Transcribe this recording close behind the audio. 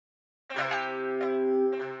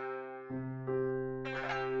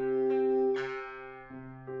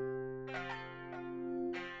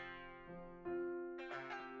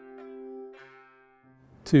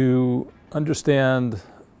to understand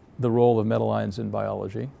the role of metal ions in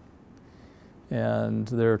biology. And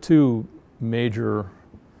there are two major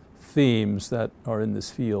themes that are in this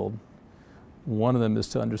field. One of them is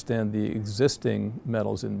to understand the existing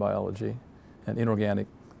metals in biology and inorganic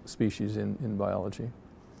species in biology.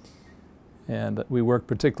 And we work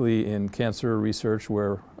particularly in cancer research,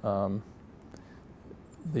 where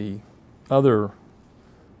the other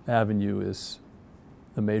avenue is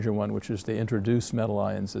the major one, which is to introduce metal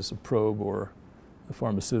ions as a probe or a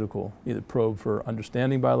pharmaceutical, either probe for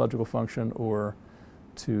understanding biological function or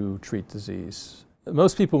to treat disease.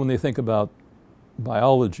 Most people, when they think about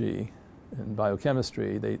biology and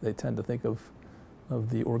biochemistry, they tend to think of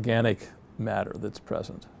the organic matter that's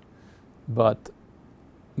present. But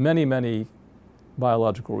many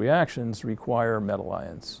biological reactions require metal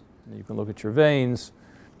ions. You can look at your veins.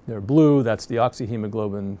 They're blue. That's the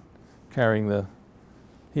oxyhemoglobin carrying the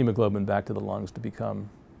hemoglobin back to the lungs to become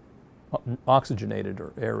oxygenated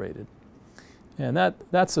or aerated. And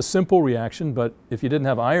that's a simple reaction, but if you didn't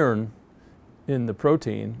have iron in the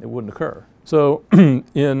protein, it wouldn't occur. So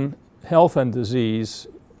in health and disease,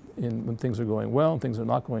 when things are going well and things are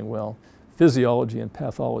not going well, physiology and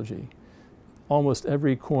pathology, almost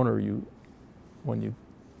every corner when you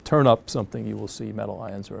turn up something, you will see metal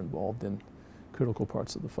ions are involved in critical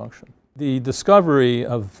parts of the function. The discovery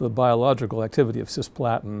of the biological activity of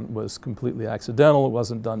cisplatin was completely accidental. It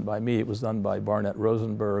wasn't done by me. It was done by Barnett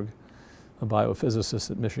Rosenberg, a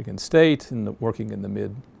biophysicist at Michigan State, working in the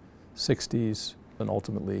mid-60s. And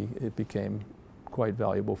ultimately, it became quite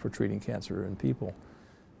valuable for treating cancer in people.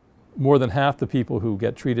 More than half the people who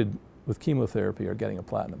get treated with chemotherapy are getting a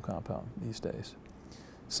platinum compound these days.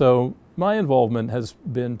 So my involvement has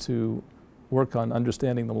been to work on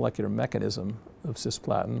understanding the molecular mechanism of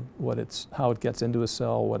cisplatin, how it gets into a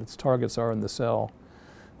cell, what its targets are in the cell,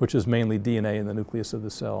 which is mainly DNA in the nucleus of the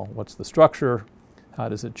cell. What's the structure? How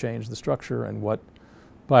does it change the structure? And what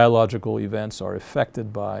biological events are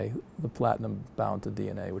affected by the platinum bound to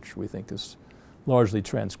DNA, which we think is largely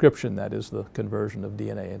transcription, that is the conversion of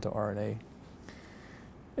DNA into RNA.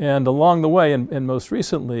 And along the way, and most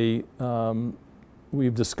recently,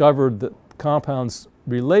 we've discovered that compounds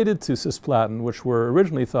related to cisplatin, which were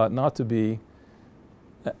originally thought not to be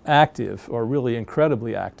active or really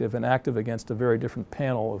incredibly active, and active against a very different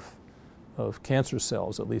panel of cancer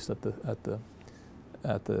cells, at least at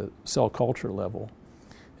the cell culture level.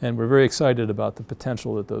 And we're very excited about the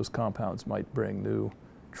potential that those compounds might bring new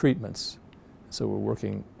treatments. So we're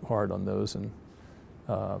working hard on those, and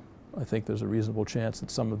I think there's a reasonable chance that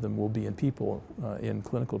some of them will be in people in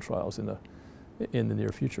clinical trials in the near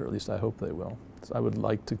future. At least I hope they will. So I would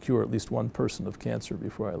like to cure at least one person of cancer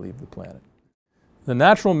before I leave the planet. The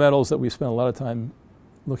natural metals that we spent a lot of time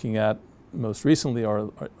looking at most recently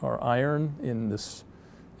are iron in this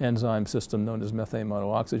enzyme system known as methane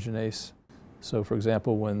monooxygenase. So for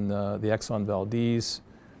example, when the Exxon Valdez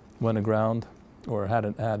went aground or had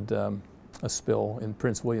a spill in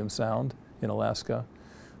Prince William Sound in Alaska,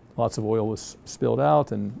 lots of oil was spilled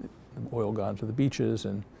out and oil got into the beaches,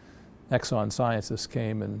 and Exxon scientists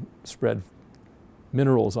came and spread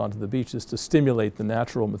minerals onto the beaches to stimulate the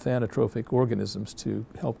natural methanotrophic organisms to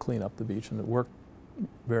help clean up the beach, and it worked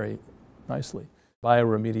very nicely.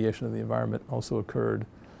 Bioremediation of the environment also occurred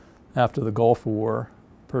after the Gulf War,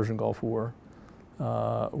 Persian Gulf War,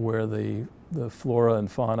 where the flora and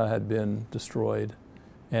fauna had been destroyed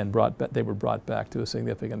and they were brought back to a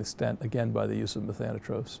significant extent, again by the use of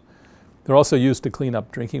methanotrophs. They're also used to clean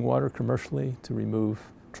up drinking water commercially, to remove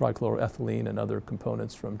trichloroethylene and other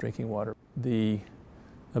components from drinking water. The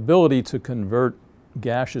ability to convert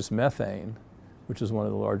gaseous methane, which is one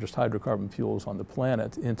of the largest hydrocarbon fuels on the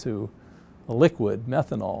planet, into a liquid,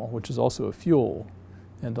 methanol, which is also a fuel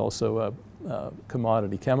and also a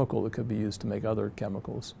commodity chemical that could be used to make other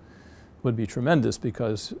chemicals, would be tremendous,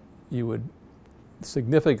 because you would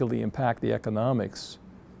significantly impact the economics,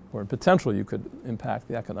 or in potential you could impact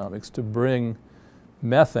the economics, to bring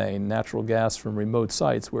methane, natural gas, from remote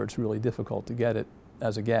sites where it's really difficult to get it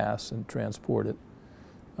as a gas and transport it.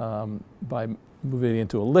 By moving it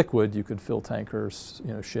into a liquid, you could fill tankers,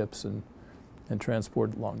 ships, and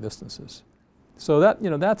transport long distances. So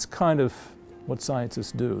that's kind of what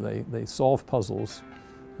scientists do. They solve puzzles,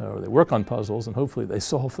 or they work on puzzles, and hopefully they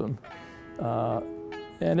solve them.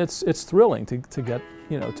 And it's thrilling to get,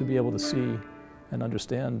 to be able to see and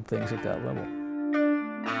understand things at that level.